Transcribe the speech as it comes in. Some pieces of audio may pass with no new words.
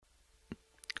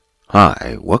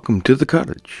Hi, welcome to the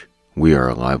cottage. We are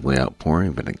a lively outpouring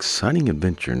of an exciting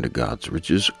adventure into God's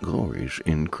riches, glories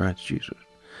in Christ Jesus.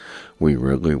 We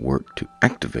regularly work to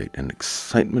activate an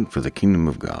excitement for the kingdom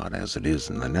of God as it is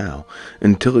in the now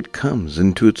until it comes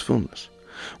into its fullness.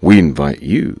 We invite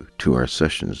you to our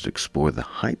sessions to explore the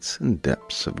heights and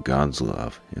depths of God's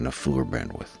love in a fuller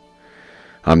bandwidth.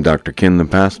 I'm Dr. Ken, the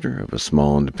pastor of a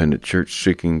small independent church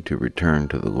seeking to return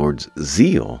to the Lord's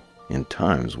zeal in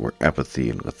times where apathy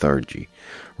and lethargy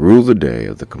rule the day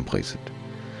of the complacent.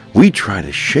 We try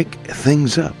to shake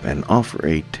things up and offer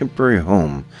a temporary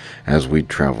home as we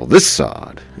travel this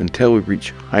sod until we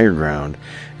reach higher ground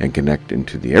and connect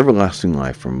into the everlasting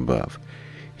life from above,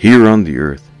 here on the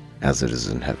earth as it is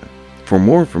in heaven. For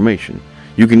more information,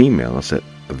 you can email us at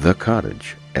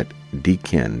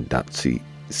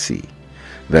thecottage@dken.cc.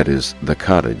 That is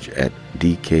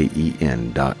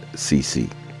thecottage@dken.cc.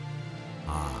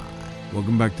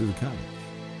 Welcome back to the cottage.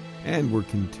 And we're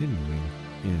continuing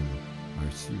in our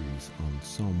series on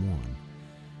Psalm 1.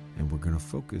 And we're going to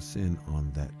focus in on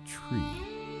that tree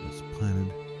that's planted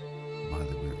by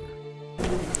the river.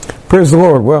 Praise the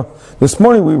Lord. Well, this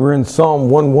morning we were in Psalm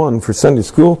 1:1 for Sunday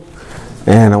school.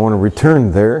 And I want to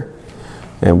return there.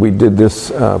 And we did this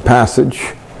passage.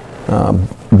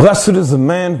 Blessed is the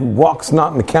man who walks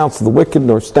not in the counsel of the wicked,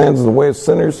 nor stands in the way of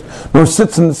sinners, nor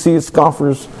sits in the seat of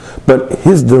scoffers, but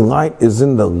his delight is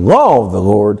in the law of the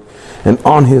Lord, and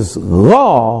on his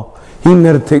law he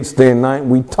meditates day and night.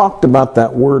 We talked about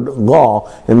that word law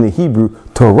in the Hebrew,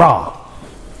 Torah.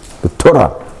 The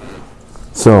Torah.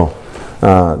 So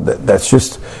that's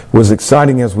just was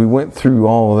exciting as we went through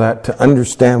all of that to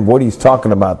understand what he's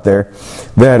talking about there,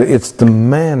 that it's the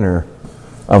manner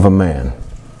of a man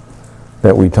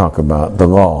that we talk about, the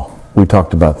law. We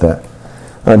talked about that.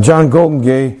 John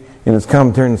Goldengay, in his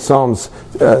commentary in the Psalms,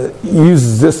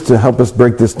 uses this to help us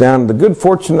break this down. The good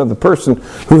fortune of the person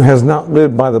who has not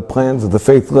lived by the plans of the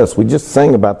faithless. We just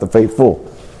sang about the faithful.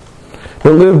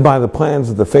 But lived by the plans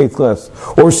of the faithless,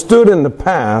 or stood in the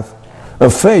path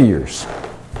of failures.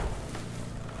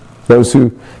 Those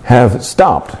who have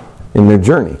stopped in their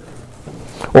journey.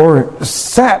 Or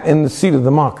sat in the seat of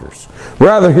the mockers.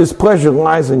 Rather, his pleasure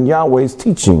lies in Yahweh's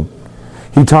teaching.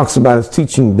 He talks about his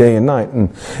teaching day and night.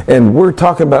 And we're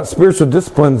talking about spiritual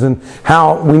disciplines and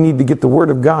how we need to get the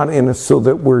Word of God in us so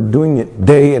that we're doing it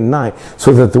day and night,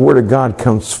 so that the Word of God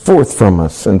comes forth from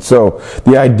us. And so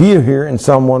the idea here in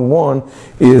Psalm 1:1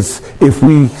 is if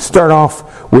we start off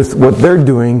with what they're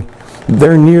doing,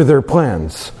 they're near their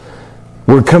plans.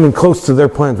 We're coming close to their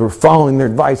plans. We're following their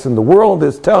advice. And the world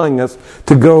is telling us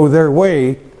to go their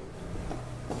way.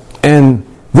 And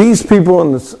these people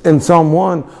in Psalm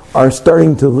 1 are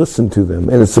starting to listen to them.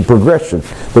 And it's a progression.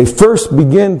 They first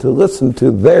begin to listen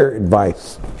to their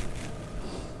advice.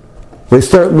 They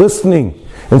start listening.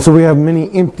 And so we have many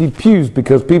empty pews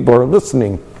because people are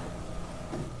listening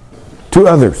to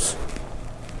others.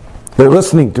 They're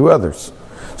listening to others.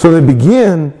 So they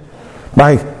begin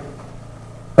by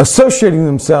associating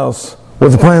themselves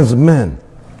with the plans of men.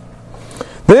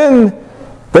 Then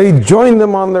they join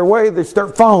them on their way. They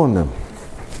start following them.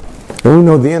 And we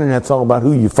know the internet's all about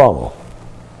who you follow.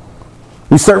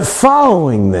 We start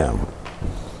following them.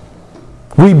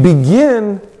 We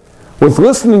begin with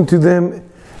listening to them,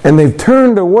 and they've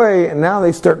turned away, and now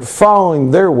they start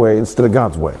following their way instead of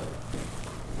God's way.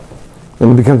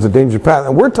 And it becomes a dangerous path.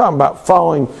 And we're talking about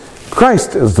following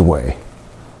Christ as the way.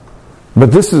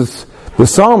 But this is the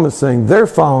psalm is saying they're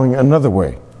following another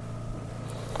way.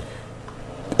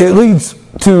 It leads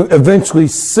to eventually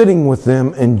sitting with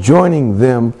them and joining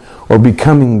them or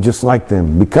becoming just like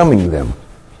them, becoming them.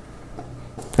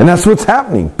 And that's what's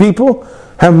happening. People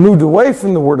have moved away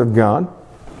from the Word of God.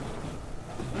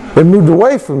 They've moved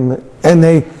away from it, and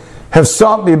they have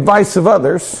sought the advice of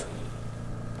others,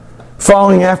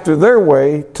 following after their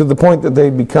way to the point that they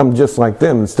become just like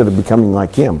them instead of becoming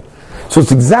like Him. So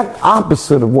it's the exact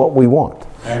opposite of what we want.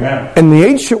 Amen. In the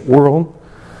ancient world,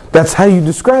 that's how you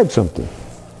describe something.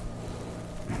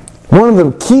 One of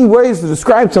the key ways to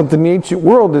describe something in the ancient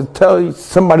world is to tell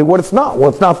somebody what it's not. Well,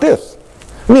 it's not this.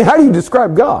 I mean, how do you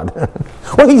describe God?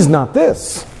 Well, He's not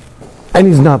this. And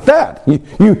He's not that.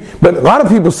 But a lot of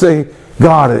people say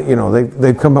God,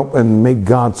 they've come up and made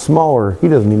God smaller. He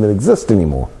doesn't even exist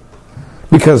anymore.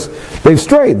 Because they've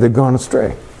strayed. They've gone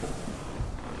astray.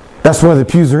 That's why the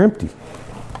pews are empty.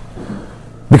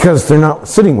 Because they're not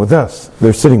sitting with us.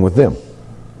 They're sitting with them.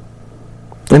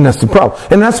 And that's the problem.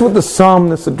 And that's what the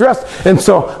psalmist addressed. And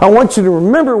so I want you to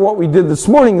remember what we did this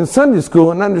morning in Sunday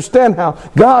school and understand how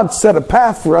God set a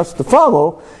path for us to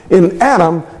follow. In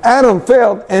Adam, Adam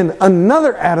failed and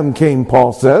another Adam came,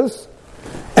 Paul says.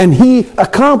 And he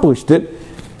accomplished it.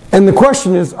 And the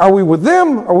question is, are we with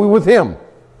them or are we with Him?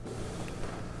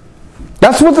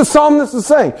 That's what the psalmist is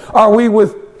saying. Are we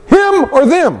with Him or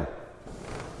them?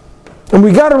 And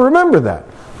we got to remember that.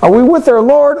 Are we with our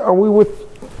Lord or are we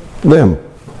with them?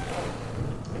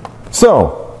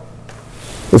 So,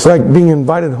 it's like being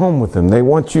invited home with them. They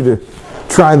want you to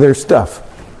try their stuff.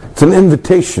 It's an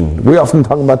invitation. We often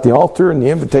talk about the altar and the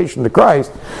invitation to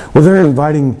Christ. Well, they're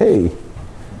inviting, hey,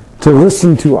 to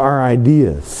listen to our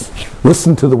ideas.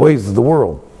 Listen to the ways of the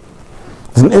world.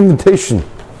 It's an invitation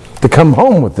to come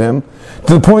home with them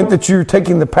to the point that you're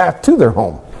taking the path to their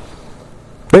home.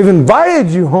 They've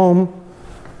invited you home,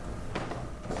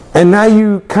 and now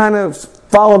you kind of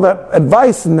follow that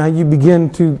advice, and now you begin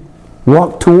to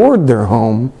walk toward their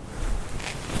home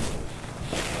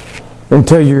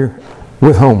until you're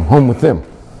with home with them.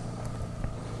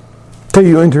 Until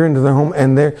you enter into their home,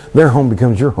 and their home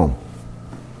becomes your home.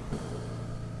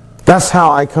 That's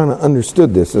how I kind of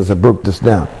understood this as I broke this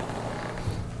down.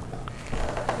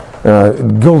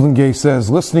 Golden Gate says,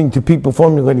 listening to people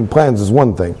formulating plans is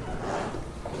one thing.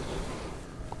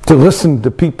 To listen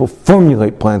to people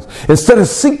formulate plans instead of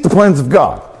seek the plans of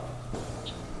God.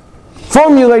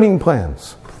 Formulating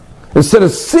plans instead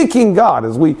of seeking God,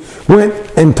 as we went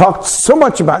and talked so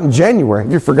much about in January.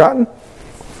 Have you forgotten?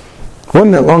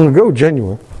 Wasn't that long ago,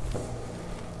 January.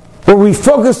 Where we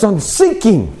focused on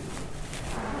seeking.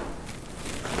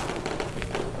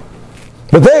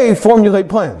 But they formulate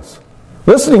plans.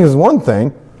 Listening is one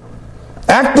thing.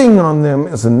 Acting on them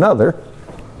is another.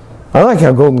 I like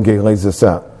how Golden Gate lays this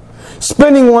out.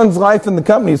 Spending one's life in the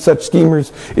company of such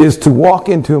schemers is to walk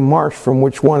into a marsh from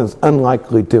which one is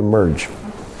unlikely to emerge.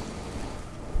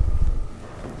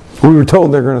 We were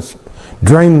told they're going to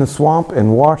drain the swamp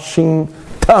and washing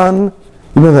ton.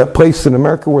 You know that place in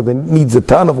America where they needs a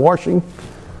ton of washing?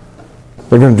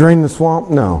 They're going to drain the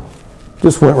swamp? No.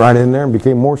 Just went right in there and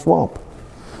became more swamp.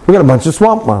 We got a bunch of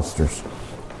swamp monsters.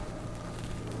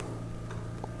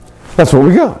 That's what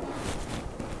we got.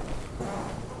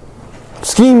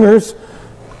 Schemers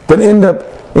that end up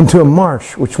into a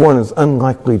marsh which one is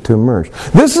unlikely to emerge.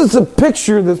 This is a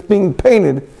picture that's being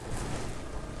painted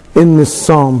in this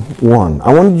Psalm 1.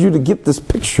 I wanted you to get this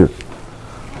picture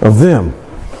of them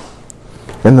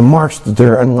and the marsh that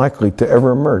they're unlikely to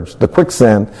ever emerge. The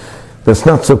quicksand that's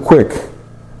not so quick,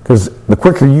 because the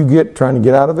quicker you get trying to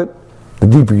get out of it, the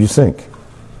deeper you sink.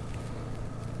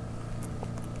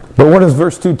 But what does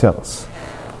verse 2 tell us?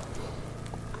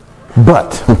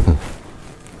 But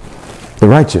the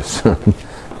righteous,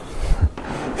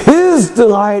 his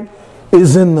delight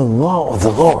is in the law of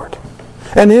the Lord,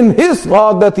 and in His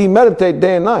law doth he meditate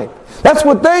day and night. That's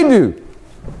what they do.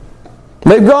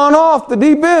 They've gone off the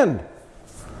deep end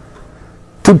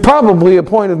to probably a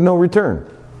point of no return.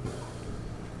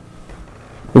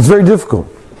 It's very difficult.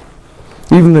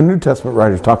 Even the New Testament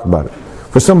writers talk about it.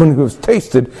 For someone who has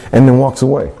tasted and then walks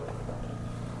away.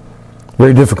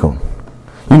 Very difficult.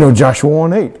 You know Joshua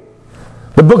 1:8.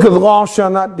 The book of the law shall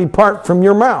not depart from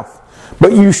your mouth,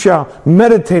 but you shall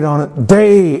meditate on it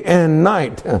day and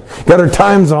night. Got our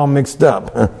times all mixed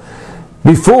up.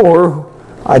 Before,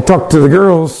 I talked to the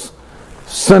girls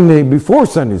Sunday before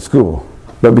Sunday school.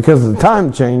 But because of the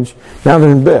time change, now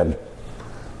they're in bed.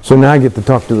 So now I get to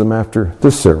talk to them after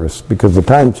this service because the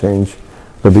time change,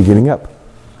 they'll be getting up.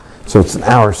 So it's an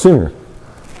hour sooner.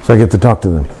 So I get to talk to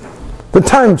them. The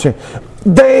time change.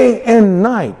 Day and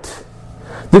night.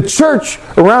 The church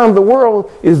around the world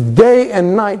is day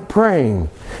and night praying.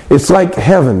 It's like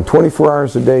heaven. 24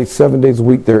 hours a day, 7 days a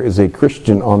week, there is a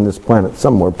Christian on this planet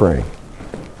somewhere praying.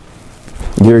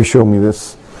 Gary showed me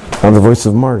this on the Voice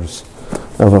of Martyrs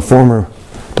of a former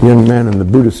young man in the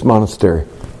Buddhist monastery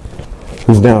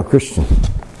who's now a Christian.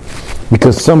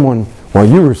 Because someone, while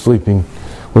you were sleeping,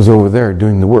 was over there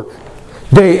doing the work.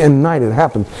 Day and night it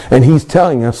happens. And he's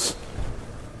telling us,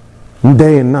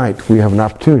 day and night we have an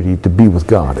opportunity to be with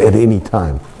God at any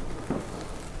time.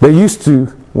 They used to,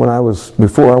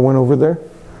 before I went over there,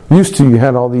 you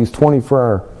had all these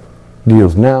 24-hour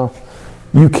deals. Now,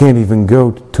 you can't even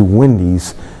go to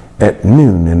Wendy's at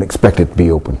noon and expect it to be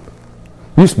open.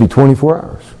 It used to be 24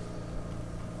 hours.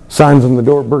 Signs on the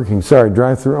door, Burger King, sorry,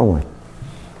 drive-through only.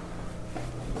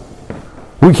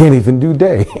 We can't even do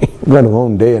day, let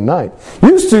alone day and night.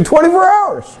 Used to 24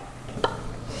 hours.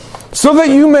 So that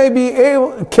you may be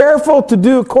careful to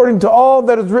do according to all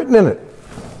that is written in it.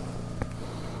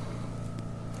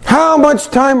 How much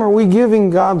time are we giving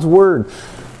God's Word?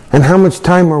 And how much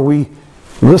time are we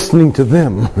listening to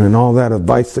them and all that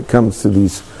advice that comes to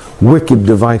these wicked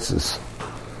devices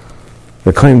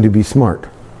that claim to be smart?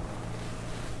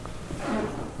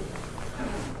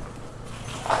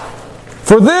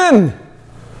 For then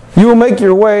You will make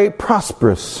your way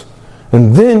prosperous,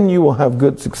 and then you will have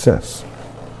good success.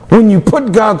 When you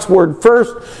put God's word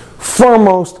first,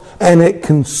 foremost, and it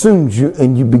consumes you,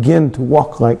 and you begin to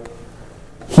walk like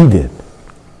He did.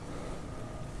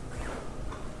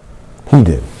 He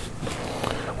did.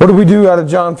 What do we do out of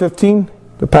John 15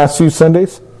 the past few Sunday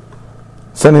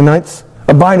nights?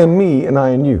 Abide in me and I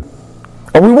in you.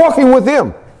 Are we walking with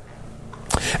Him?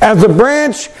 As a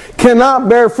branch cannot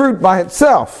bear fruit by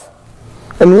itself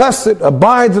unless it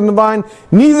abides in the vine,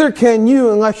 neither can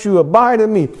you unless you abide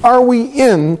in me. Are we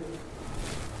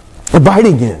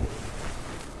abiding in?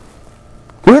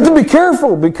 We have to be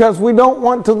careful because we don't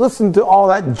want to listen to all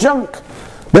that junk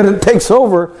that it takes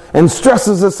over and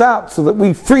stresses us out so that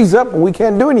we freeze up and we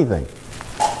can't do anything.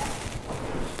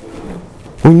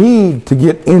 We need to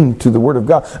get into the Word of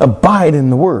God. Abide in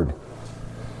the Word.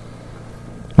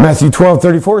 Matthew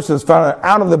 12:34 says, "For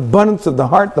out of the abundance of the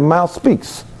heart the mouth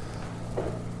speaks."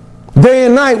 Day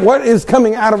and night, what is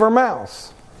coming out of our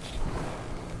mouths?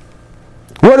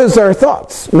 What is our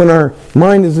thoughts? When our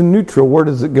mind is in neutral, where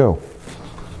does it go?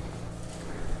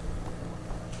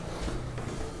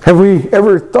 Have we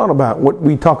ever thought about what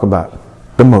we talk about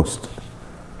the most?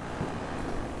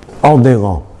 All day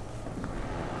long.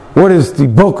 What is the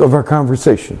bulk of our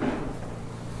conversation?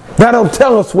 That'll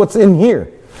tell us what's in here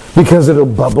because it'll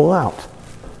bubble out.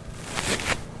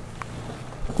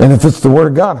 And if it's the Word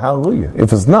of God, hallelujah.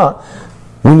 If it's not,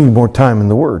 we need more time in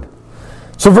the Word.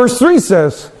 So verse 3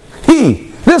 says,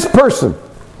 this person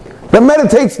that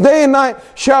meditates day and night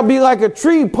shall be like a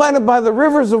tree planted by the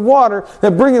rivers of water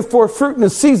that bringeth forth fruit in the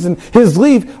season. His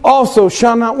leaf also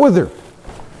shall not wither.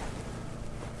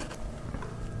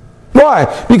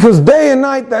 Why? Because day and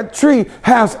night that tree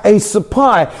has a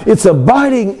supply. It's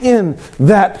abiding in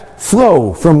that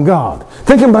flow from God.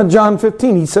 Thinking about John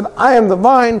 15, He said, I am the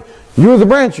vine, you're the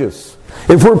branches.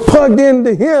 If we're plugged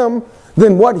into Him,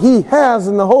 then what He has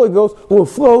in the Holy Ghost will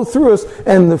flow through us,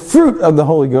 and the fruit of the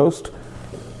Holy Ghost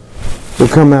will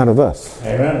come out of us.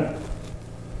 Amen.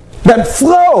 That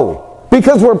flow,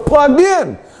 because we're plugged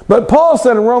in. But Paul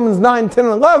said in Romans 9, 10,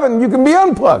 and 11, you can be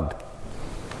unplugged.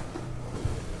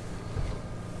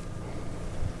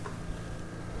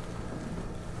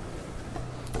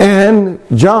 And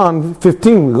John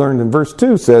 15, we learned in verse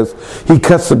 2, says He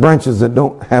cuts the branches that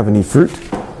don't have any fruit,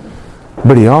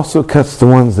 but He also cuts the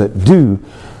ones that do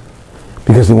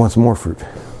because He wants more fruit.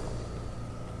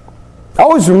 I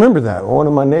always remember that. One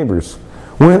of my neighbors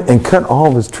went and cut all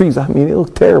of his trees. I mean, it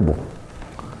looked terrible.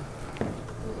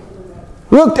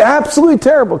 Looked absolutely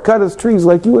terrible. Cut his trees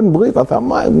like you wouldn't believe. I thought,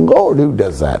 my Lord, who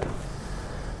does that?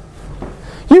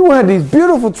 You had these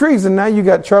beautiful trees and now you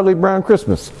got Charlie Brown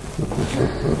Christmas.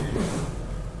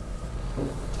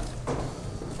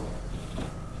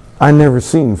 I never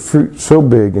seen fruit so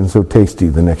big and so tasty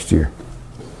the next year.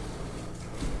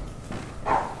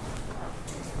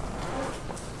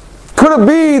 Could it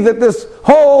be that this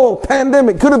whole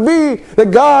pandemic, could it be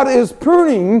that God is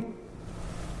pruning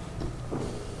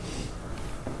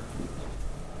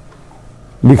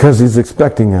because He's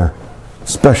expecting a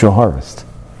special harvest?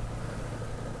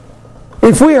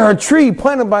 If we are a tree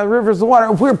planted by rivers of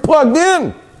water, if we're plugged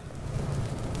in,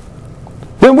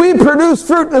 then we produce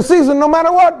fruit in the season no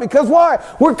matter what. Because why?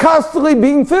 We're constantly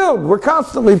being filled. We're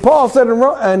constantly, Paul said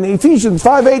in Ephesians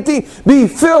 5:18, be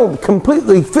filled,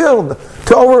 completely filled,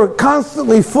 to over,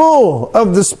 constantly full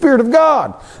of the Spirit of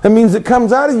God. That means it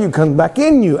comes out of you, comes back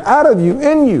in you, out of you,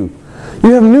 in you.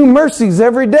 You have new mercies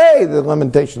every day, the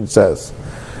Lamentation says.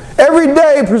 Every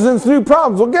day presents new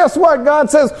problems. Well, guess what? God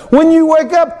says, when you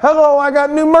wake up, hello, I got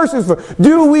new mercies for you.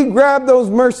 Do we grab those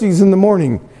mercies in the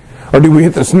morning? Or do we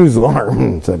hit the snooze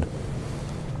alarm? I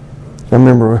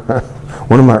remember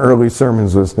one of my early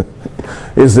sermons was,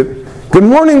 is it, good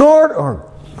morning, Lord? Or,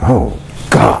 oh,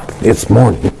 God, it's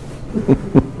morning.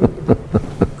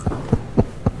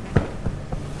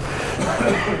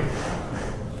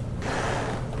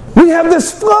 We have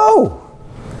this flow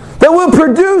that will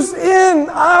produce in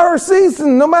our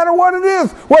season, no matter what it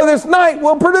is. Whether it's night,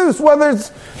 we'll produce. Whether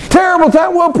it's terrible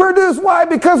time, we'll produce. Why?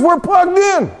 Because we're plugged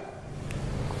in.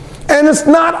 And it's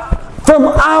not from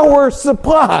our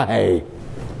supply.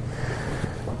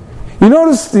 You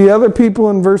notice the other people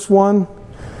in verse 1?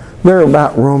 They're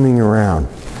about roaming around.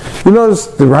 You notice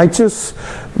the righteous?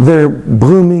 They're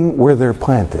blooming where they're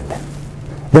planted.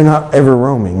 They're not ever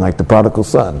roaming like the prodigal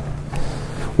son,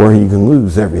 where you can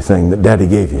lose everything that Daddy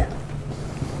gave you.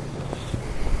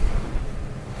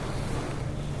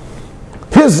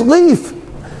 His leaf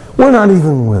will not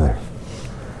even wither.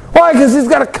 Why? Because he's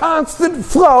got a constant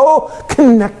flow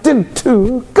connected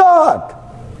to God.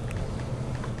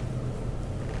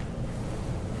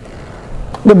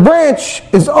 The branch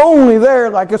is only there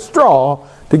like a straw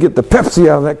to get the Pepsi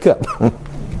out of that cup.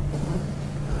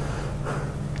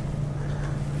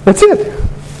 That's it.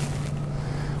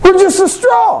 We're just a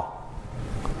straw.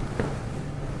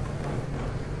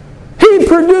 He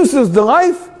produces the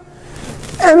life,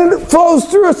 and it flows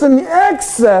through us, and the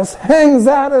excess hangs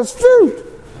out as fruit.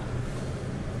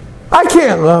 I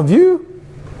can't love you,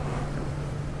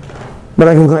 but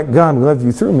I can let God love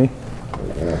you through me.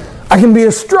 I can be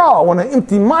a straw when I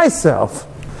empty myself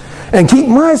and keep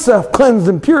myself cleansed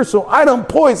and pure so I don't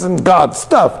poison God's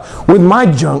stuff with my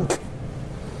junk,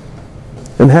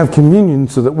 and have communion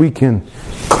so that we can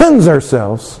cleanse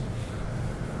ourselves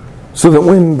so that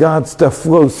when God's stuff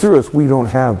flows through us, we don't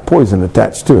have poison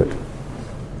attached to it.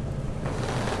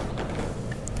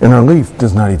 And our leaf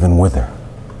does not even wither.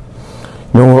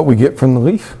 You know what we get from the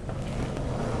leaf?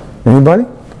 Anybody?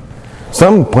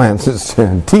 Some plants it's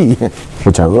tea,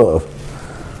 which I love.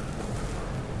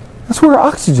 That's where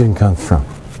oxygen comes from.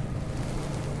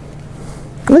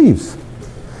 Leaves.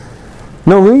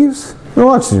 No leaves, no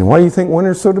oxygen. Why do you think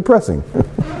winter's so depressing?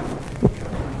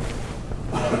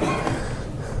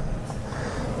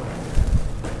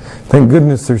 Thank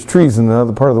goodness there's trees in the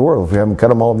other part of the world if we haven't cut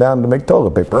them all down to make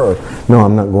toilet paper. No,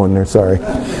 I'm not going there, sorry.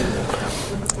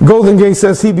 Golden Gate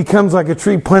says he becomes like a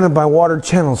tree planted by water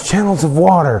channels, channels of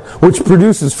water, which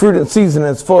produces fruit in season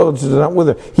and its foliage does not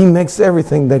wither. He makes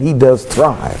everything that he does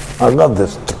thrive. I love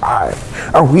this,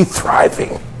 thrive. Are we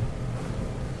thriving?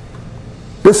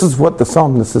 This is what the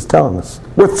psalmist is telling us.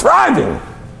 We're thriving.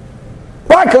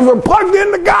 Why? Because we're plugged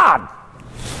into God.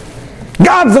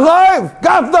 God's alive.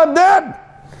 God's not dead.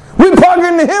 We plug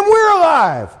into Him, we're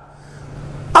alive.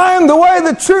 I am the way,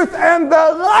 the truth, and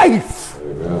the life.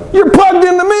 Amen. You're plugged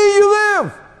into me, you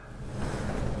live.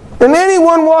 And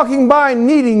anyone walking by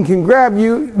needing can grab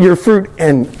your fruit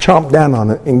and chomp down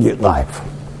on it and get life.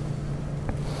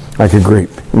 Like a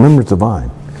grape. Remember, it's a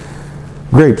vine.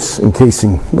 Grapes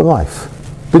encasing the life.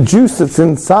 The juice that's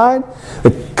inside,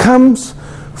 that comes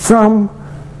from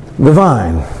the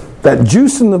vine. That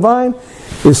juice in the vine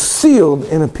is sealed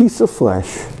in a piece of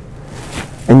flesh.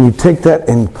 And you take that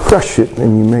and crush it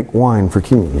and you make wine for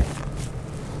communion.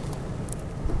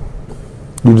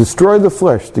 You destroy the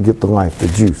flesh to get the life, the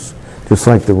juice. Just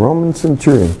like the Roman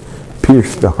centurion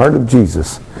pierced the heart of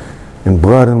Jesus and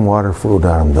blood and water flowed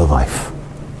out of him. The life.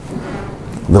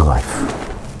 The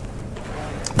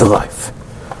life. The life.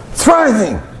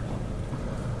 Thriving.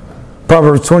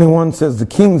 Proverbs 21 says, the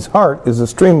king's heart is a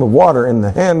stream of water in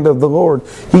the hand of the Lord.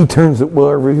 He turns it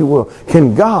wherever he will.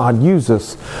 Can God use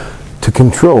us to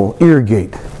control,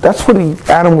 irrigate? That's what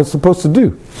Adam was supposed to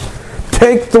do.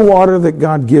 Take the water that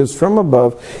God gives from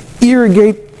above,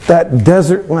 irrigate that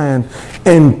desert land,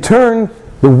 and turn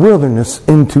the wilderness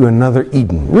into another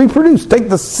Eden. Reproduce. Take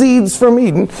the seeds from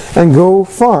Eden and go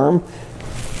farm.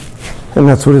 And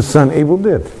that's what his son Abel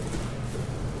did.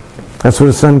 That's what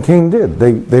his son Cain did.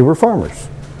 They were farmers.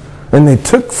 And they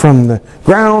took from the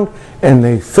ground and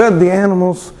they fed the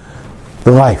animals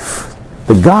the life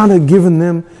that God had given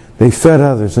them. They fed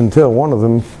others until one of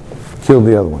them killed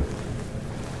the other one.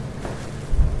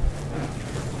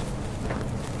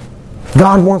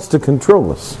 God wants to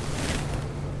control us.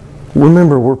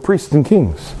 Remember, we're priests and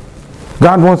kings.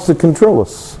 God wants to control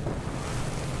us.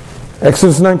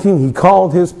 Exodus 19, he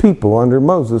called his people under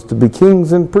Moses to be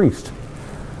kings and priests.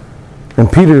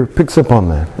 And Peter picks up on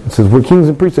that and says, we're kings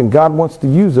and priests, and God wants to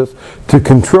use us to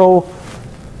control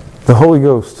the Holy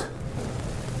Ghost,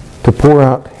 to pour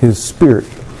out his Spirit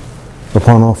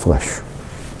upon all flesh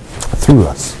through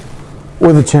us.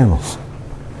 We're the channels.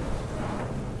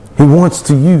 He wants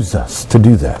to use us to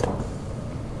do that.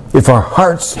 If our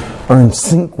hearts are in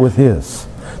sync with his,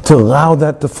 to allow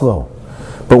that to flow.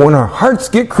 But when our hearts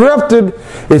get corrupted,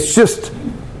 it's just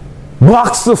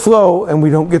blocks the flow and we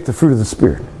don't get the fruit of the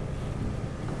Spirit.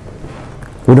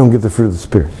 We don't get the fruit of the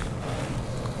Spirit.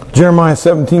 Jeremiah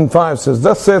 17:5 says,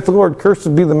 thus saith the Lord,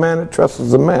 cursed be the man that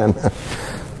trusts a man.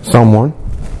 Psalm 1.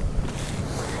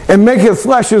 And maketh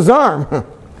flesh his arm. You're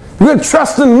going to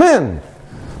trust in men.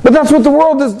 But that's what the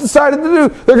world has decided to do.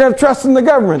 They're going to trust in the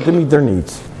government to meet their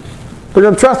needs. They're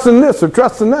going to trust in this or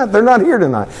trust in that. They're not here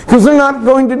tonight. Because they're not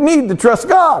going to need to trust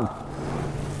God.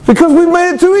 Because we've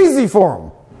made it too easy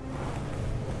for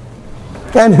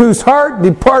them. And whose heart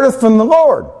departeth from the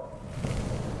Lord.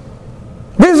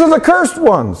 These are the cursed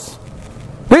ones.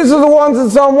 These are the ones in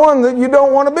Psalm 1 that you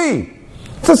don't want to be.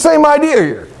 It's the same idea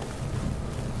here.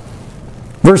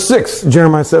 Verse 6,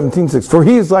 Jeremiah 17:6. For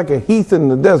he is like a heath in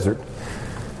the desert,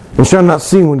 and shall not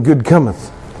see when good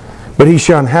cometh. But he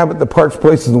shall inhabit the parched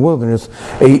places in the wilderness,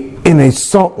 in a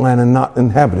salt land and not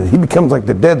inhabited. He becomes like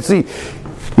the Dead Sea.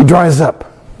 He dries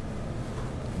up.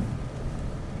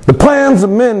 The plans of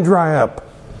men dry up.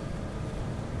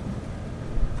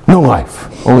 No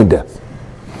life, only death.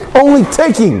 Only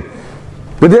taking.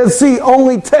 The Dead Sea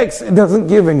only takes. It doesn't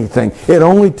give anything. It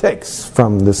only takes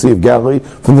from the Sea of Galilee,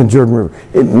 from the Jordan River.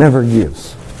 It never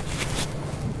gives.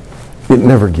 It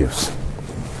never gives.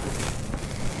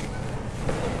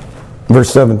 Verse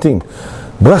 17.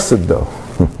 Blessed though.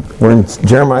 We're in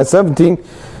Jeremiah 17,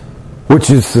 which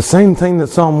is the same thing that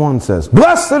Psalm 1 says.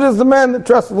 Blessed is the man that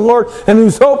trusts in the Lord and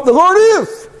whose hope the Lord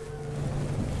is.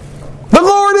 The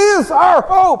Lord is our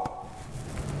hope.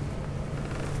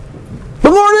 The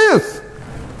Lord is.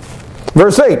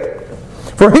 Verse 8.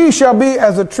 For he shall be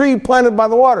as a tree planted by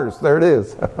the waters. There it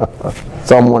is.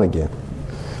 Psalm 1 again.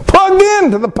 Plugged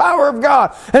into the power of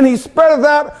God. And he spreadeth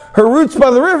out her roots by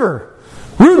the river.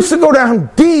 Roots that go down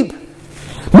deep.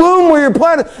 Bloom where you're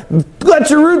planted. Let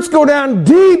your roots go down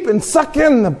deep and suck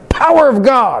in the power of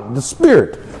God, the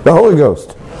Spirit, the Holy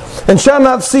Ghost. And shall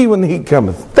not see when the heat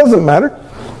cometh. Doesn't matter.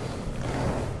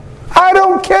 I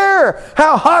don't care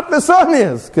how hot the sun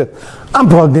is, because I'm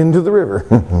plugged into the river.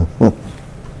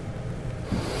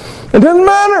 It doesn't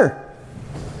matter.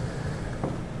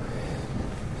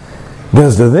 It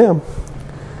does to them.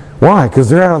 Why? Because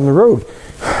they're out on the road.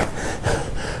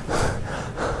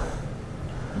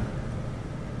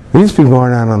 These people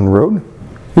aren't out on the road.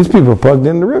 These people are plugged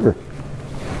in the river.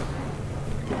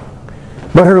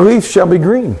 But her leaf shall be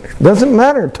green. Doesn't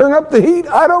matter. Turn up the heat.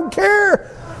 I don't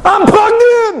care. I'm plugged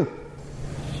in.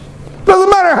 Doesn't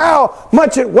matter how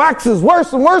much it waxes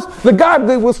worse and worse, the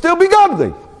godly will still be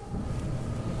godly.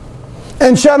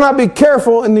 And shall not be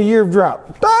careful in the year of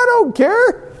drought. I don't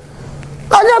care.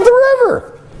 I got the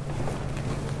river.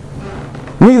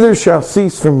 Neither shall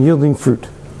cease from yielding fruit.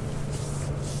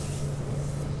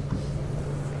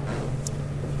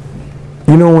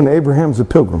 You know, when Abraham's a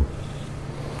pilgrim,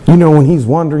 you know, when he's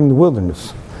wandering the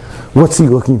wilderness, what's he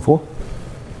looking for?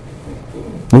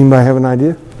 Anybody have an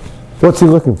idea? What's he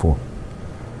looking for?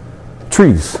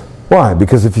 Trees. Why?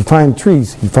 Because if he finds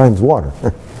trees, he finds water.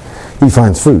 He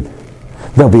finds food.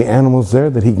 There'll be animals there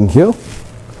that he can kill.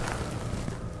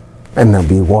 And there'll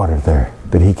be water there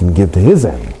that he can give to his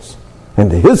animals and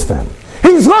to his family.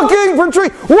 He's looking for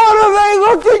trees. What are they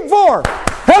looking for?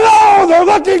 Hello, they're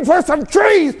looking for some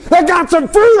trees that got some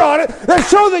fruit on it that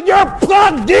show that you're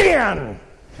plugged in.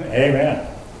 Amen.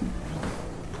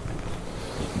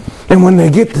 And when they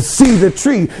get to see the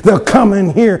tree, they'll come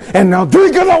in here and they'll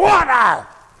drink of the water.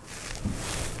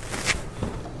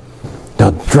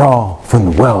 They'll draw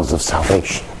from the wells of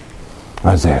salvation.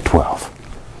 Isaiah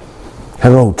 12.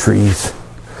 Hello, trees.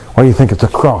 Why do you think it's a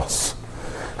cross?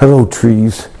 Hello,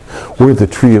 trees. We're the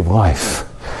tree of life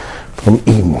from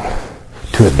Eden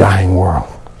to a dying world.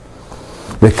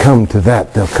 They come to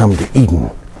that, they'll come to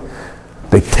Eden.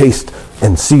 They taste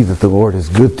and see that the Lord is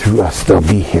good to us, they'll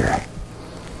be here.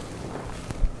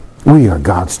 We are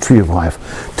God's tree of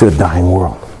life to a dying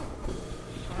world.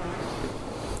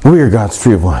 We are God's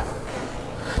tree of life.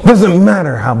 Doesn't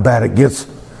matter how bad it gets.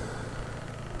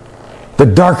 The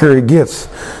darker it gets,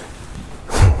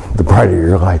 the brighter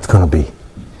your light's going to be.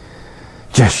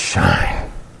 Just shine.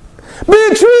 Be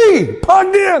a tree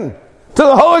plugged in to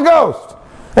the Holy Ghost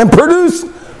and produce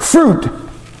fruit.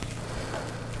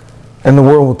 And the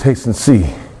world will taste and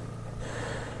see.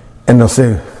 And they'll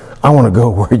say, I want to go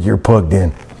where you're plugged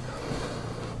in.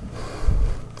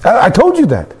 I told you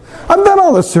that. I've done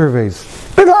all the surveys.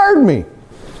 They've hired me.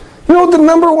 You know the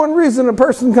number one reason a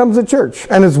person comes to church,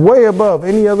 and it's way above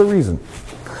any other reason.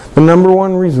 The number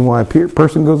one reason why a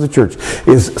person goes to church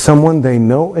is someone they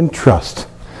know and trust.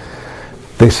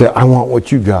 They say, I want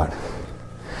what you got.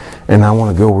 And I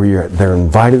want to go where you're at. They're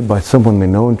invited by someone they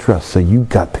know and trust. So you've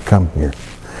got to come here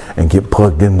and get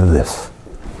plugged into this.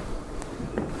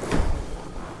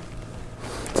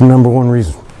 It's the number one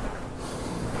reason.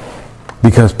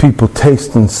 Because people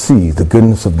taste and see the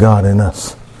goodness of God in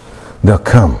us. They'll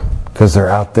come because they're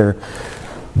out there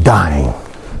dying.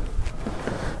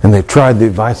 And they've tried the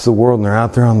advice of the world and they're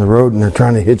out there on the road and they're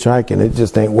trying to hitchhike and it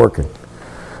just ain't working.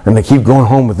 And they keep going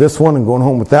home with this one and going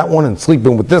home with that one and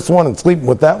sleeping with this one and sleeping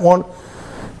with that one.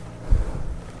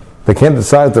 They can't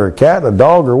decide if they're a cat, a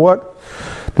dog, or what.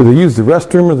 Do they use the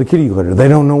restroom or the kitty litter? They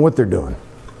don't know what they're doing.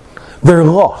 They're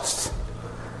lost.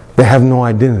 They have no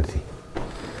identity.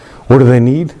 What do they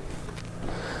need?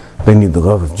 They need the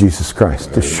love of Jesus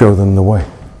Christ to show them the way.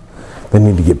 They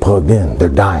need to get plugged in. They're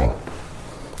dying.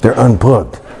 They're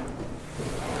unplugged.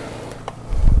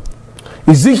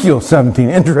 Ezekiel 17,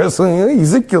 interestingly,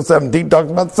 Ezekiel 17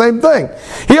 talks about the same thing.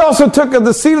 He also took of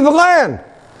the seed of the land.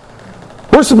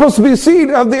 We're supposed to be the seed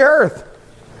of the earth.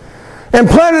 and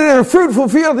planted in a fruitful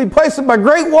field. He placed it by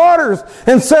great waters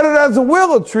and set it as a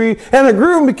willow tree, and it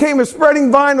grew and became a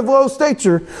spreading vine of low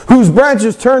stature, whose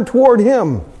branches turned toward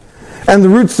him. And the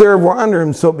roots thereof were under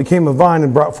him, so it became a vine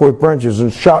and brought forth branches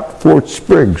and shot forth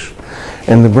sprigs.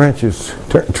 And the branches,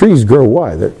 trees grow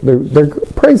why? They're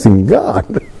praising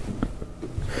God.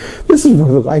 This is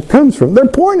where the life comes from. They're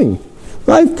pointing.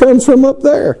 Life comes from up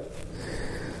there.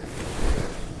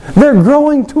 They're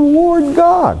growing toward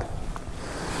God.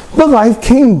 The life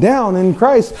came down in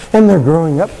Christ, and they're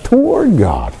growing up toward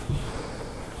God.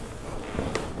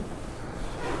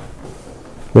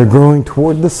 They're growing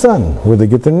toward the sun, where they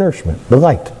get their nourishment, the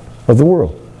light of the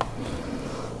world.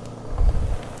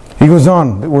 He goes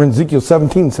on, we're in Ezekiel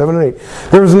 17, 7 and 8.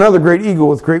 There was another great eagle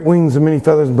with great wings and many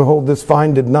feathers, and behold, this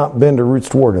vine did not bend her roots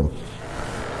toward him.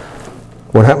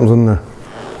 What happens when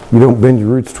you don't bend your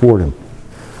roots toward him?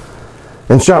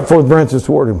 And shot forth branches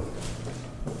toward him,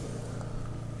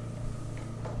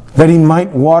 that he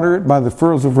might water it by the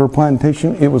furrows of her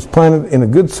plantation. It was planted in a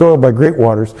good soil by great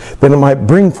waters, that it might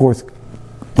bring forth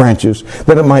branches,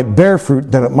 that it might bear fruit,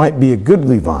 that it might be a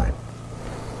goodly vine.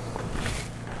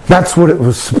 That's what it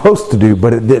was supposed to do,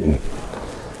 but it didn't.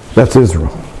 That's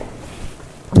Israel.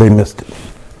 They missed it.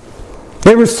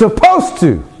 They were supposed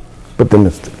to, but they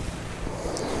missed it.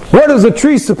 What is a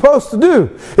tree supposed to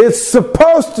do? It's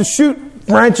supposed to shoot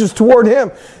branches toward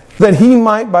him, that he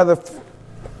might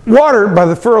water by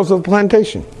the furrows of the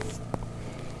plantation.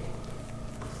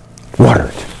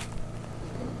 Water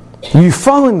it. You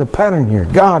following the pattern here?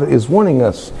 God is wanting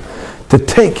us to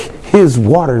take his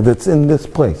water that's in this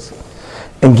place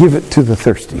and give it to the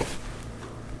thirsty.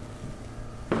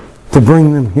 To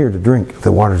bring them here to drink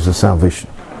the waters of salvation.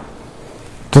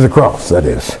 To the cross, that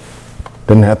is.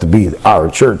 Doesn't have to be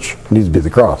our church. It needs to be the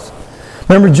cross.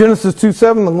 Remember Genesis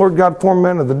 2:7, the Lord God formed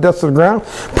man of the dust of the ground?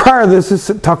 Prior to this,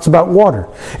 it talks about water.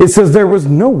 It says there was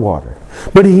no water.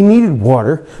 But he needed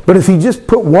water. But if he just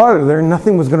put water there,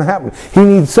 nothing was going to happen. He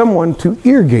needed someone to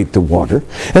irrigate the water.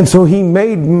 And so he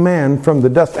made man from the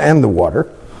dust and the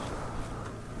water.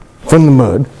 From the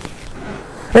mud.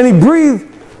 And he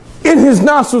breathed in his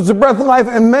nostrils the breath of life,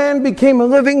 and man became a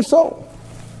living soul.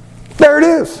 There it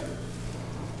is.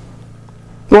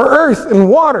 Where earth and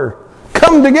water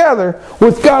come together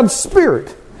with God's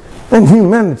Spirit, and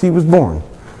humanity was born.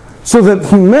 So that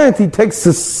humanity takes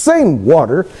the same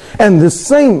water and the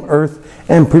same earth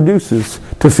and produces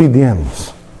to feed the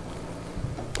animals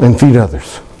and feed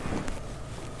others.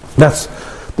 That's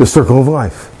the circle of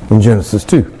life in Genesis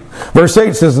 2. Verse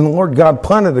 8 says, and the Lord God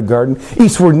planted a garden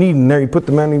eastward in Eden. There he put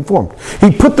the man he formed.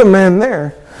 He put the man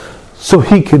there so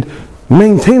he could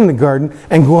maintain the garden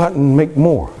and go out and make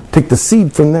more. Take the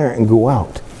seed from there and go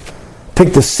out.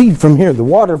 Take the seed from here, the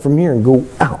water from here, and go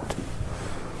out.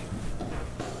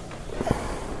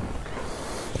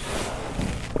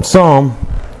 Psalm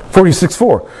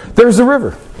 46:4. There's a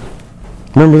river.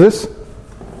 Remember this?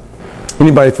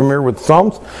 Anybody familiar with the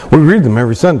Psalms? We read them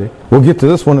every Sunday. We'll get to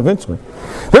this one eventually.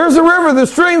 There's a river, the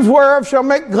streams whereof shall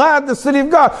make glad the city of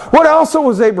God. What else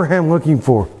was Abraham looking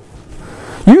for?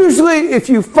 Usually, if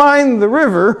you find the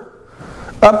river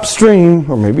upstream,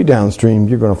 or maybe downstream,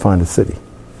 you're going to find a city.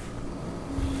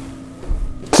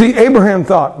 See, Abraham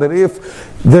thought that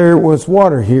if there was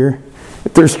water here,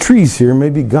 if there's trees here,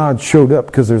 maybe God showed up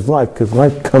because there's life, because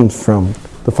life comes from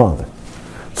the Father.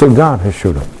 So God has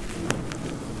showed up.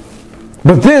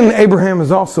 But then Abraham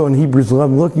is also in Hebrews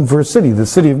 11 looking for a city, the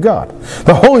city of God,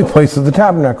 the holy place of the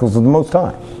tabernacles of the Most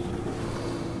High.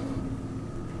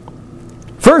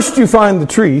 First you find the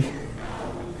tree.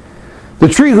 The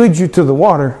tree leads you to the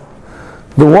water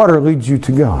leads you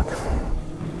to God.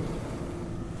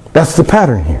 That's the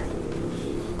pattern here.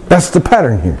 That's the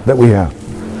pattern here that we have.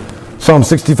 Psalm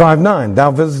 65:9.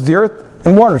 Thou visitest the earth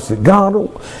and waters it. God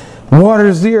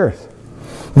waters the earth.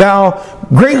 Thou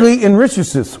greatly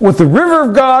enrichest us with the river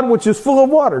of God, which is full of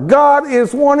water. God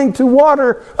is wanting to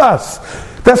water us.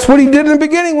 That's what he did in the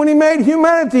beginning when he made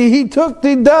humanity. He took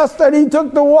the dust and he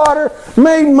took the water,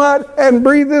 made mud, and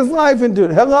breathed his life into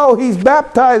it. Hello, he's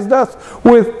baptized us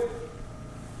with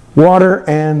water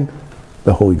and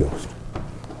the Holy Ghost.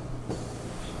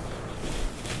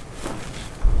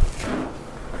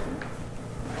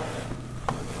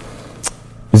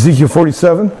 Ezekiel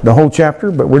 47, the whole chapter,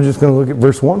 but we're just going to look at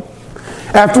verse 1.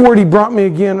 Afterward he brought me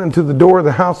again unto the door of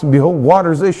the house, and behold,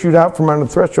 waters issued out from under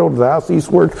the threshold of the house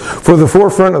eastward. For the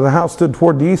forefront of the house stood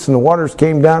toward the east, and the waters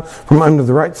came down from under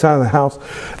the right side of the house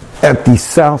at the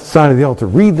south side of the altar.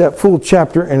 Read that full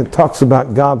chapter, and it talks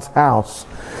about God's house.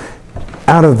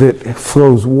 Out of it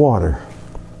flows water.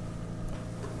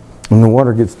 And the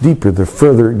water gets deeper the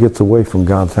further it gets away from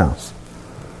God's house.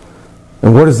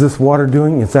 And what is this water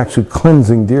doing? It's actually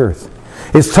cleansing the earth.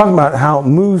 It's talking about how it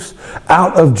moves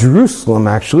out of Jerusalem,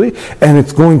 actually, and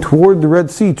it's going toward the Red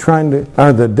Sea,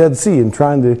 the Dead Sea, and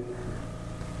trying to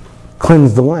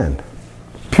cleanse the land,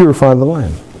 purify the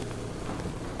land.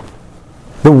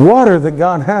 The water that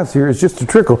God has here is just a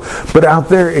trickle, but out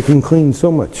there it can clean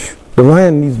so much. The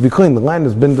land needs to be cleaned. The land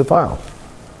has been defiled.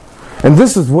 And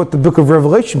this is what the book of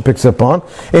Revelation picks up on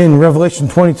in Revelation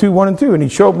 22, 1 and 2. And he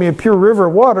showed me a pure river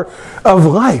of water of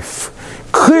life,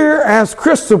 clear as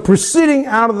crystal, proceeding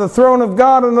out of the throne of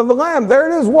God and of the Lamb.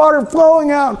 There it is, water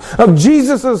flowing out of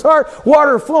Jesus' heart,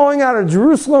 water flowing out of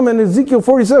Jerusalem in Ezekiel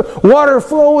 47, water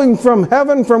flowing from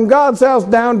heaven, from God's house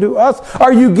down to us.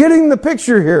 Are you getting the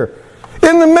picture here?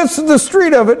 In the midst of the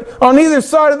street of it, on either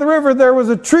side of the river, there was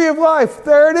a tree of life.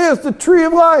 There it is, the tree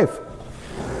of life.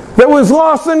 That was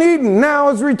lost in Eden, now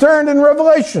is returned in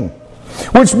Revelation,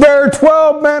 which bare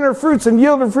 12 manner fruits and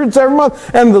yielded fruits every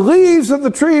month. And the leaves of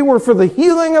the tree were for the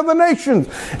healing of the nations.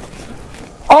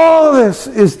 All of this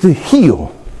is to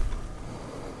heal.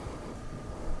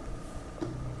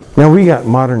 Now we got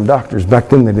modern doctors. Back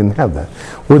then they didn't have that.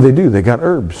 What did they do? They got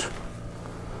herbs.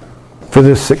 For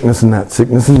this sickness and that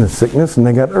sickness and this sickness, and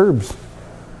they got herbs.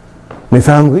 They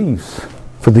found leaves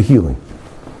for the healing.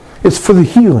 It's for the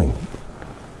healing.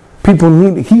 People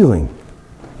need healing.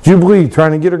 Jubilee,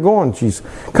 trying to get her going. She's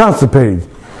constipated,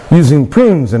 using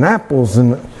prunes and apples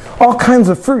and all kinds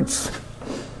of fruits.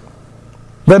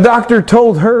 The doctor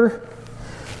told her,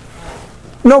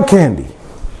 no candy.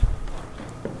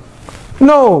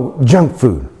 No junk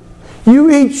food.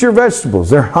 You eat your vegetables.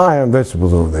 They're high on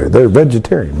vegetables over there. They're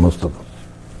vegetarian, most of them.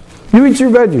 You eat your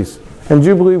veggies. And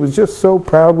Jubilee was just so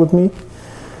proud with me.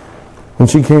 When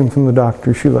she came from the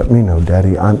doctor, she let me know,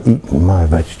 Daddy, I'm eating my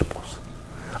vegetables.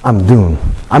 I'm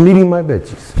eating my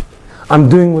veggies. I'm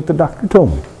doing what the doctor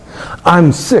told me.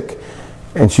 I'm sick,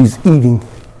 and she's eating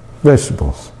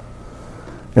vegetables.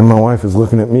 And my wife is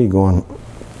looking at me going,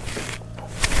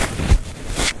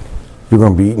 you're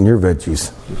going to be eating your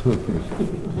veggies.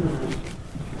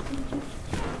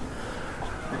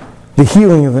 The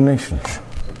healing of the nations.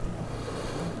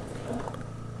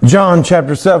 John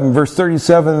chapter 7, verse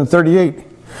 37 and 38.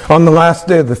 On the last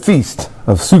day of the feast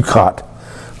of Sukkot,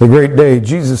 the great day,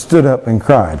 Jesus stood up and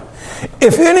cried,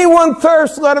 if anyone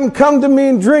thirsts, let him come to me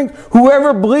and drink.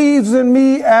 Whoever believes in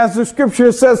me, as the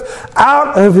scripture says,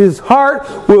 out of his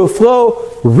heart will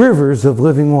flow rivers of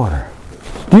living water.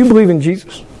 Do you believe in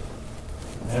Jesus?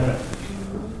 Amen.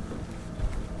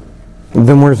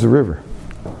 Then where's the river?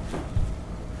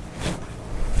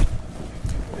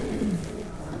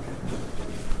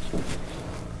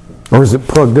 Or is it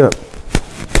plugged up?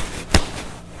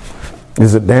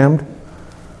 Is it dammed?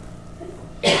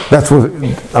 That's what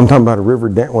I'm talking about, a river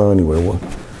dam. Well, anyway,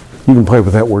 you can play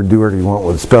with that word, do whatever you want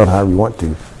with it, spell it however you want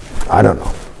to. I don't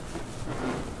know.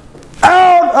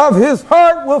 Out of his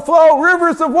heart will flow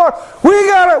rivers of water. We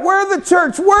got it. We're the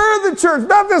church. We're the church.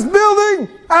 Not this building.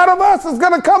 Out of us is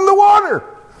going to come the water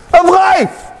of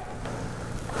life.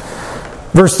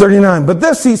 Verse 39. But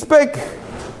this spake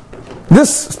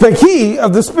he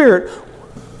of the Spirit,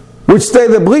 which they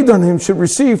that believed on him should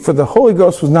receive, for the Holy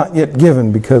Ghost was not yet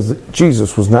given, because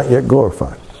Jesus was not yet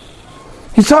glorified.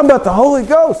 He's talking about the Holy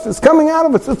Ghost. It's coming out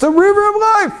of us. It's a river of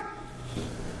life.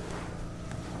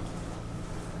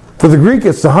 For the Greek,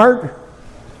 it's the heart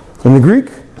in the Greek.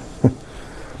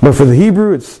 But for the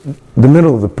Hebrew, it's the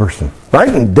middle of the person. Right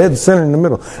in dead center in the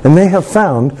middle. And they have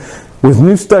found, with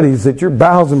new studies, that your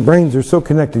bowels and brains are so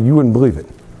connected, you wouldn't believe it.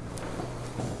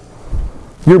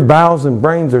 Your bowels and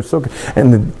brains are so...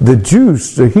 And the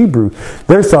Jews, the Hebrew,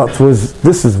 their thoughts was,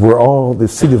 this is where all the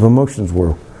seat of emotions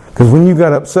were. Because when you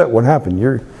got upset, what happened?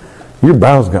 Your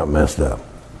bowels got messed up.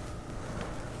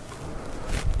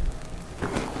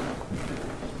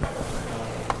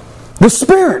 The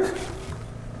Spirit.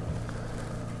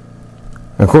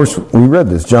 Of course, we read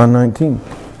this, John 19,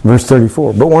 verse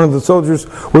 34. But one of the soldiers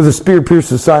with a spear pierced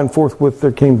his side, and forthwith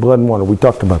there came blood and water. We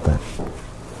talked about that.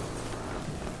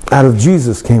 Out of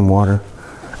Jesus came water.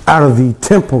 Out of the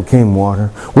temple came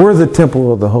water. We're the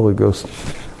temple of the Holy Ghost.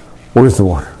 Where's the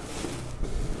water?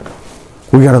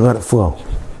 We got to let it flow.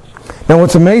 Now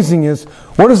what's amazing is,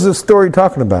 what is this story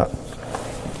talking about?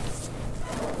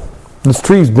 This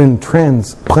tree's been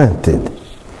transplanted.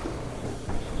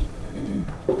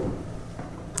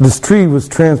 This tree was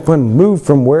transplanted, moved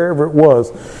from wherever it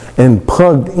was, and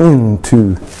plugged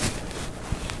into.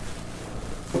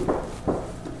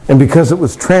 And because it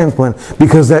was transplanted,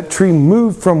 because that tree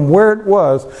moved from where it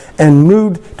was and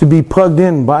moved to be plugged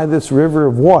in by this river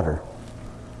of water,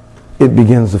 it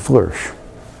begins to flourish.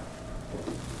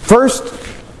 First,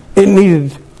 it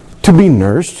needed to be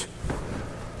nourished,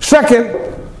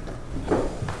 Second,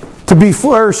 to be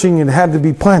flourishing, it had to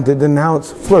be planted, and now it's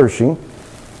flourishing.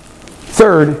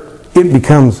 Third, it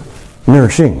becomes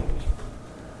nourishing.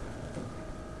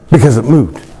 Because it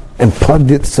moved and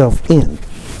plugged itself in.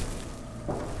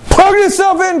 Plugged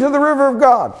itself into the river of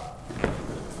God.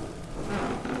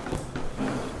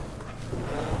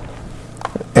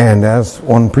 And as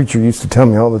one preacher used to tell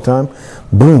me all the time,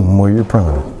 bloom where you're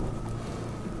planted.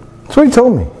 That's what he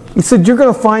told me. He said, you're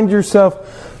going to find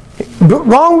yourself,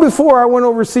 long before I went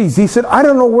overseas, he said, I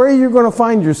don't know where you're going to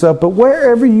find yourself, but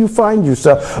wherever you find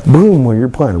yourself, bloom where you're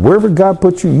planted. Wherever God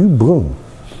puts you, you bloom.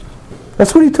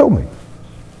 That's what he told me.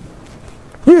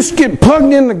 You just get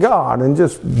plugged into God and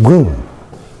just bloom.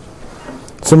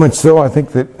 So much so, I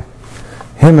think that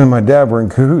him and my dad were in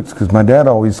cahoots, because my dad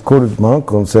always quoted my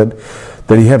uncle and said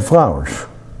that he had flowers.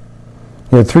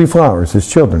 He had 3 flowers, his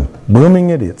children,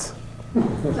 blooming idiots.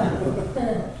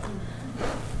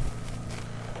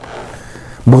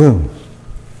 Bloom.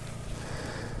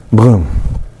 Bloom.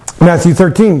 Matthew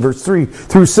 13, verse 3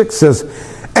 through 6 says,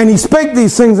 and he spake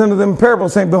these things unto them in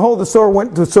parables, saying, behold, the sower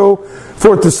went to sow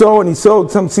forth to sow, and he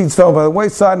sowed. Some seeds fell by the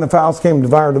wayside, and the fowls came and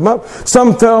devoured them up.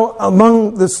 Some fell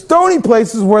among the stony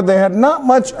places where they had not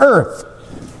much earth.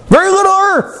 Very little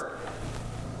earth.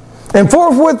 And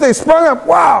forthwith they sprung up,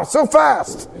 wow, so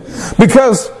fast.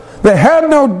 Because they had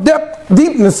no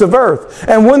deepness of earth.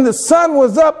 And when the sun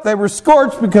was up, they were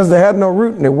scorched because they had no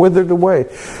root, and they withered away.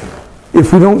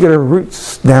 If we don't get our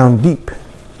roots down deep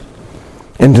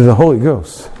into the Holy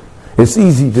Ghost, it's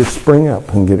easy to spring up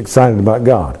and get excited about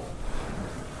God.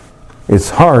 It's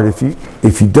hard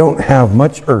if you don't have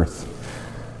much earth.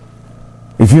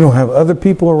 If you don't have other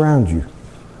people around you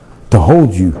to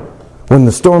hold you when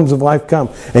the storms of life come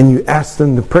and you ask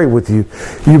them to pray with you,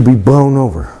 you'll be blown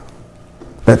over.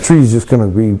 That tree is just going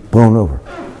to be blown over.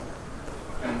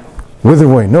 Wither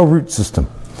away, no root system.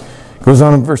 Goes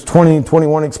on in verse 20 and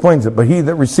 21, explains it. But he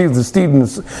that received the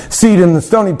seed in the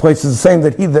stony place is the same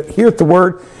that he that heareth the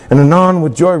word, and anon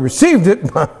with joy received it,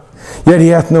 yet he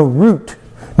hath no root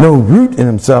in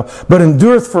himself, but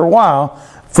endureth for a while.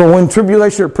 For when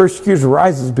tribulation or persecution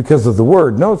arises because of the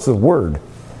word, notice the word,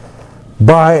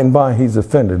 by and by he's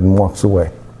offended and walks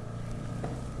away.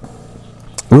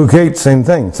 Luke 8, same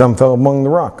thing. Some fell among the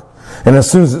rock, and as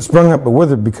soon as it sprung up, it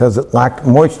withered because it lacked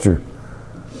moisture,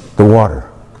 the water.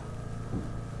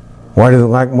 Why did it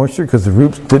lack moisture? Because the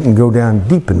roots didn't go down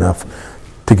deep enough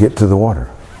to get to the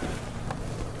water.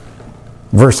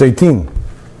 Verse 18.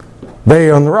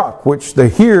 They on the rock, which they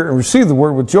hear and receive the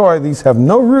word with joy, these have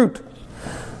no root,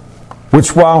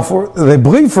 which they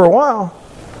believe for a while,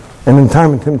 and in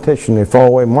time of temptation they fall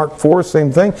away. Mark 4,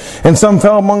 same thing. And some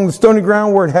fell among the stony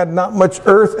ground where it had not much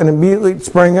earth, and immediately it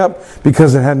sprang up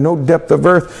because it had no depth of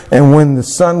earth. And when the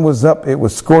sun was up, it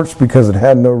was scorched because it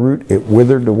had no root. It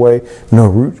withered away. No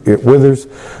root, it withers.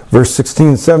 Verse 16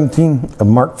 and 17 of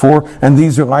Mark 4. And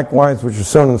these are likewise which are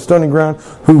sown in the stony ground,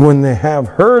 who when they have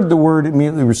heard the word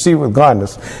immediately receive with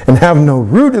gladness, and have no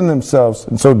root in themselves,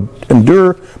 and so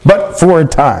endure but for a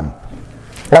time.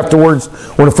 Afterwards,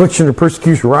 when affliction or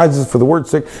persecution arises for the word's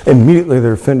sake, immediately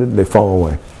they're offended, they fall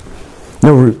away.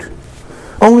 No root.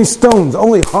 Only stones,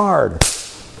 only hard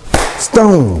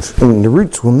stones, and the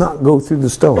roots will not go through the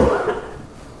stone.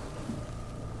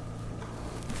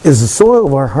 Is the soil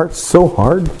of our hearts so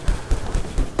hard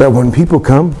that when people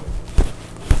come,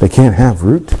 they can't have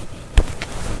root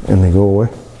and they go away?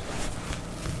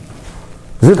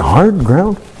 Is it hard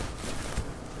ground?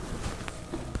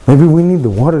 Maybe we need to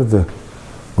water the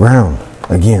ground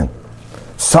again.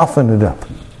 Soften it up.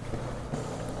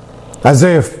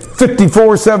 Isaiah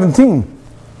 54:17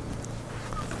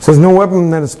 says, no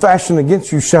weapon that is fashioned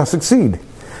against you shall succeed,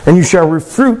 and you shall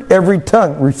refute every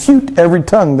tongue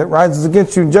that rises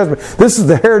against you in judgment. This is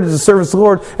the heritage of the service of the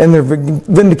Lord, and their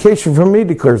vindication from me,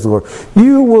 declares the Lord.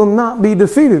 You will not be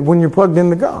defeated when you're plugged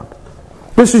into God.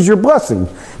 This is your blessing.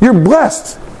 You're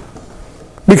blessed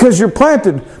because you're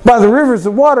planted by the rivers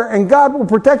of water, and God will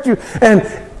protect you, and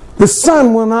the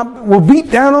sun will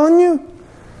beat down on you,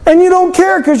 and you don't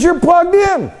care because you're plugged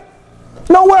in.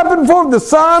 No weapon formed, the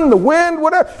sun, the wind,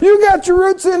 whatever. You got your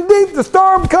roots in deep. The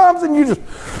storm comes, and you just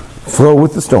flow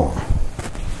with the storm.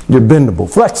 You're bendable,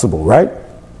 flexible, right?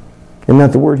 Isn't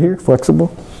that the word here?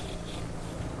 Flexible.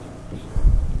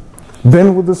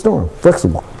 Bend with the storm,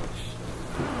 flexible.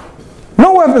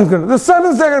 No weapon's the sun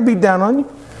is not going to beat down on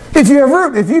you. If you have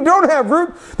root, if you don't have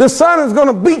root, the sun is going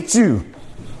to beat you.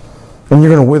 And you're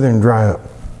going to wither and dry up.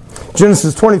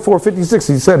 Genesis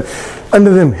 24:56, he said,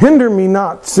 unto them, hinder me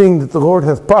not, seeing that the Lord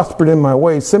hath prospered in my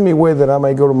way. Send me away that I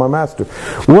may go to my master.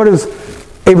 What is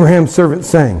Abraham's servant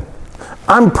saying?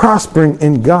 I'm prospering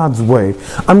in God's way.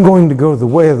 I'm going to go the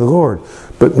way of the Lord.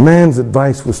 But man's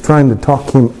advice was trying to talk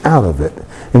him out of it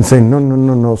and say,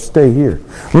 no, stay here.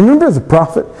 Remember the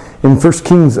prophet in 1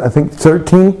 Kings, I think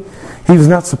 13? He was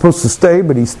not supposed to stay,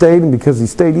 but he stayed, and because he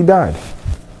stayed, he died.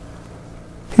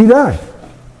 He died.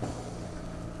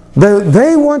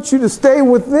 They want you to stay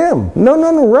with them.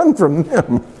 No, run from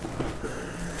them.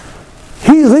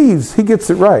 He leaves. He gets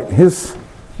it right. This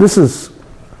is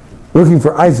looking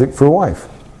for Isaac for a wife.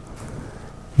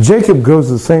 Jacob goes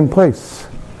to the same place,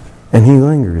 and he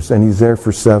lingers, and he's there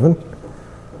for 7,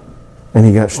 and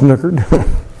he got snookered,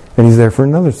 and he's there for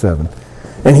another 7.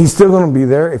 And he's still going to be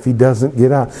there if he doesn't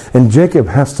get out. And Jacob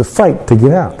has to fight to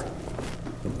get out.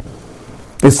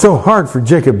 It's so hard for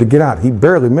Jacob to get out. He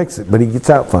barely makes it, but he gets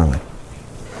out finally.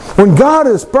 When God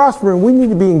is prospering, we need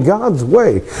to be in God's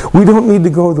way. We don't need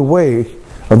to go the way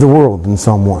of the world in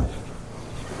Psalm 1.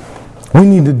 We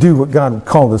need to do what God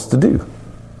called us to do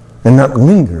and not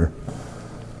linger.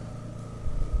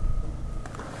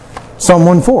 Psalm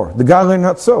 1:4, the godly are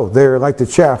not so. They are like the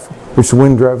chaff which the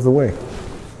wind drives away.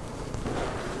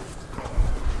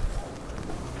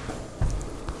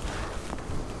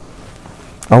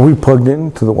 Are we plugged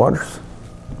into the waters?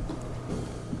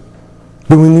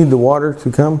 Do we need the water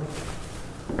to come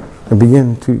and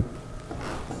begin to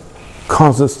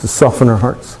cause us to soften our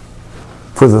hearts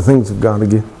for the things of God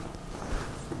again?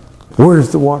 Where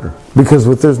is the water? Because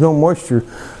if there's no moisture,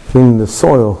 then the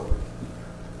soil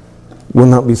will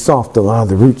not be soft to allow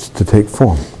the roots to take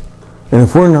form. And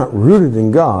if we're not rooted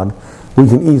in God, we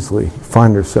can easily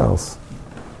find ourselves.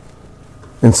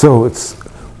 And so it's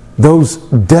those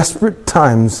desperate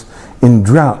times in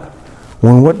drought,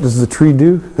 when what does the tree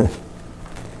do?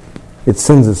 It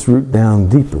sends its root down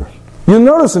deeper. You'll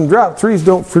notice in drought, trees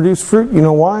don't produce fruit. You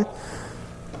know why?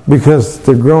 Because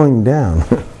they're growing down.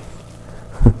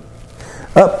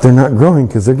 Up, they're not growing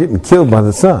because they're getting killed by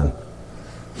the sun.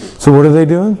 So what are they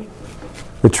doing?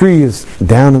 The tree is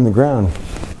down in the ground,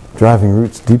 driving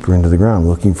roots deeper into the ground,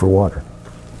 looking for water.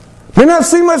 May not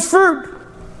see much fruit.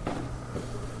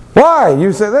 Why?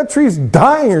 You say that tree's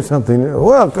dying or something.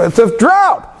 Well, it's a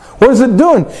drought. What is it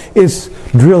doing? It's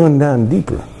drilling down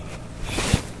deeper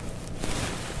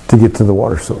to get to the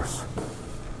water source.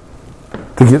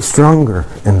 To get stronger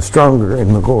and stronger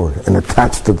in the Lord and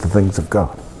attached to the things of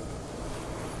God.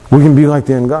 We can be like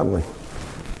the ungodly,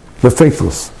 the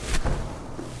faithless.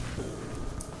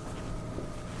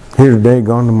 Here today,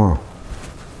 gone tomorrow.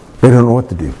 They don't know what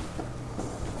to do.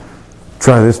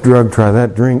 Try this drug, try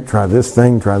that drink, try this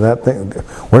thing, try that thing.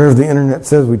 Whatever the internet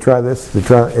says, we try this,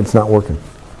 it's not working.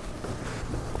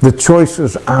 The choice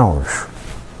is ours.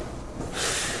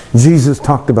 Jesus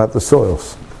talked about the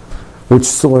soils. Which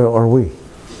soil are we?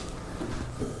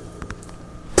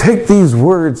 Take these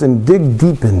words and dig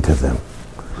deep into them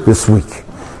this week.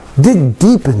 Dig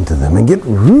deep into them and get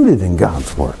rooted in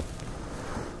God's Word.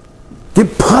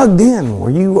 Get plugged in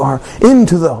where you are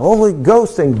into the Holy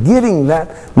Ghost and getting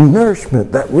that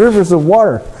nourishment, that rivers of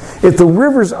water. If the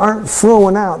rivers aren't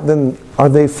flowing out, then are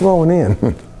they flowing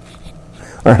in?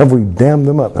 Or have we dammed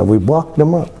them up? Have we blocked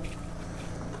them up?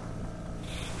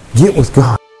 Get with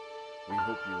God. We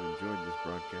hope you enjoyed this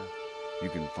broadcast. You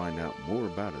can find out more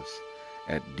about us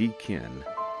at dken.cc.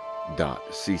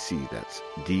 That's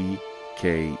DKEN.cc.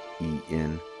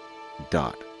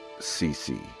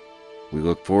 We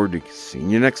look forward to seeing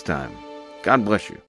you next time. God bless you.